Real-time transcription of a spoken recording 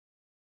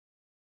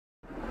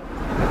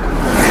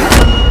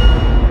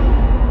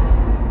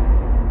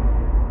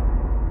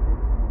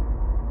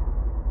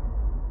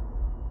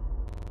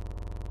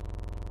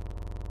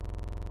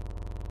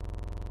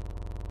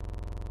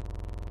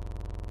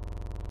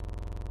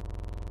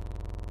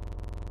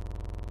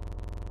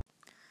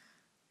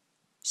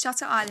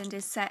Shutter Island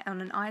is set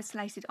on an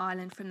isolated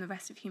island from the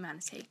rest of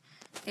humanity.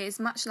 It is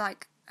much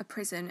like a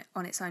prison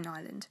on its own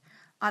island.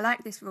 I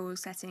like this rural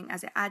setting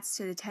as it adds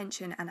to the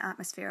tension and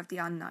atmosphere of the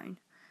unknown.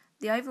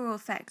 The overall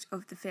effect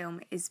of the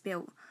film is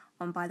built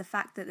on by the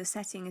fact that the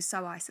setting is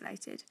so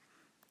isolated.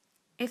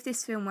 If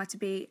this film were to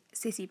be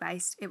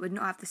city-based, it would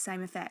not have the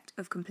same effect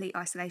of complete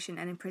isolation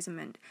and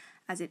imprisonment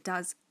as it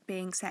does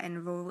being set in a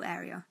rural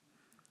area.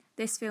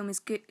 This film is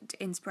good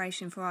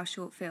inspiration for our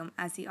short film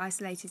as the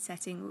isolated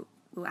setting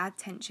will add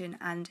tension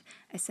and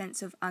a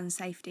sense of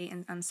unsafety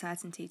and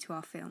uncertainty to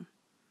our film.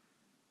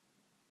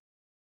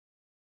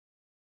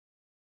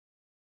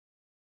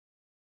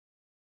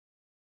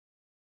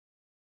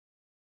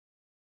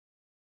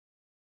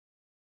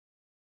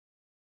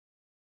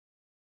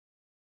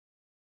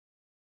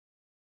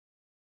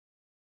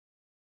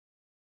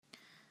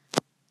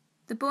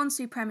 The Bourne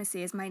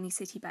Supremacy is mainly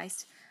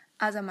city-based,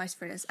 as are most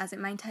thrillers, as it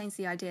maintains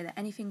the idea that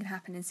anything can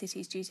happen in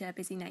cities due to their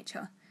busy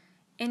nature.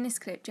 In this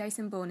clip,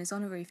 Jason Bourne is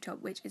on a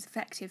rooftop, which is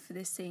effective for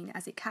this scene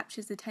as it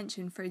captures the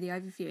tension through the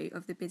overview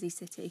of the busy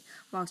city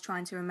whilst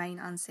trying to remain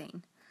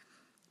unseen.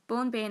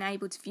 Bourne being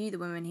able to view the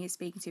woman he is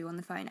speaking to on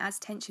the phone adds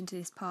tension to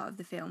this part of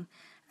the film,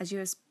 as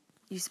you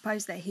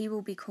suppose that he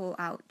will be caught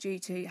out due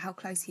to how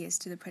close he is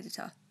to the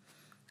predator.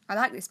 I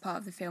like this part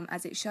of the film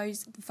as it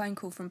shows the phone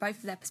call from both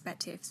of their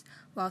perspectives,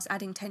 whilst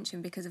adding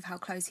tension because of how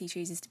close he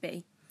chooses to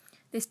be.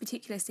 This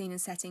particular scene and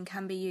setting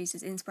can be used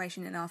as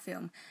inspiration in our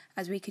film,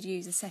 as we could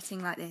use a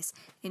setting like this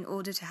in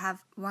order to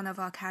have one of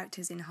our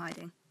characters in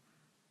hiding.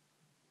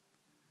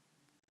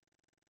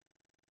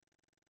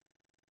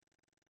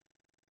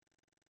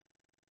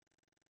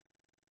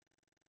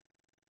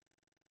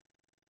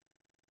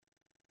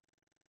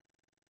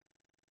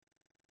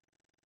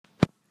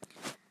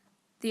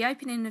 The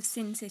opening of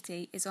Sin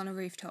City is on a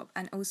rooftop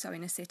and also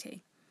in a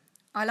city.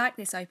 I like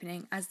this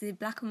opening as the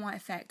black and white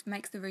effect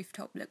makes the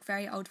rooftop look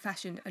very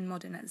old-fashioned and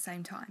modern at the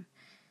same time.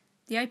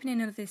 The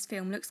opening of this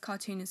film looks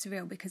cartoon and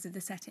surreal because of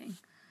the setting.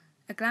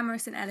 A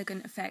glamorous and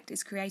elegant effect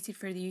is created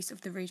through the use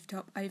of the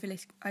rooftop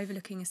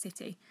overlooking a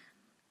city.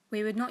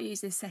 We would not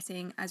use this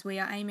setting as we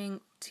are aiming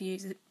to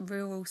use a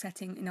rural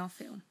setting in our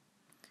film.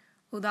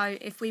 Although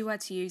if we were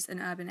to use an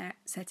urban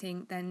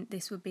setting, then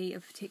this would be a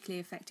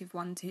particularly effective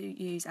one to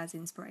use as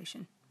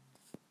inspiration.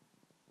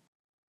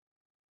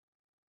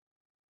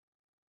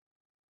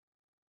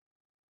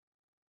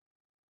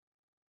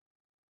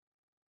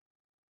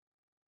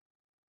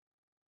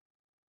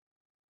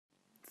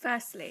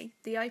 Firstly,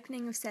 the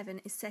opening of Seven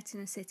is set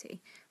in a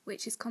city,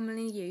 which is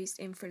commonly used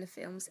in thriller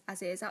films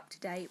as it is up to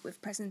date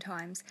with present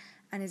times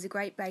and is a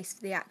great base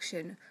for the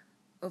action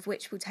of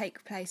which will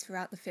take place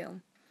throughout the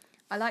film.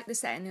 I like the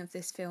setting of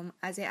this film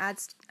as it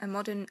adds a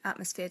modern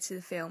atmosphere to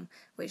the film,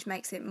 which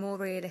makes it more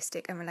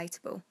realistic and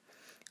relatable.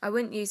 I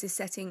wouldn't use this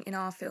setting in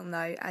our film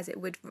though, as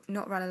it would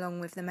not run along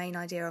with the main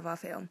idea of our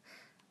film,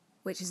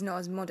 which is not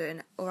as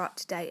modern or up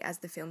to date as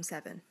the film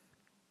Seven.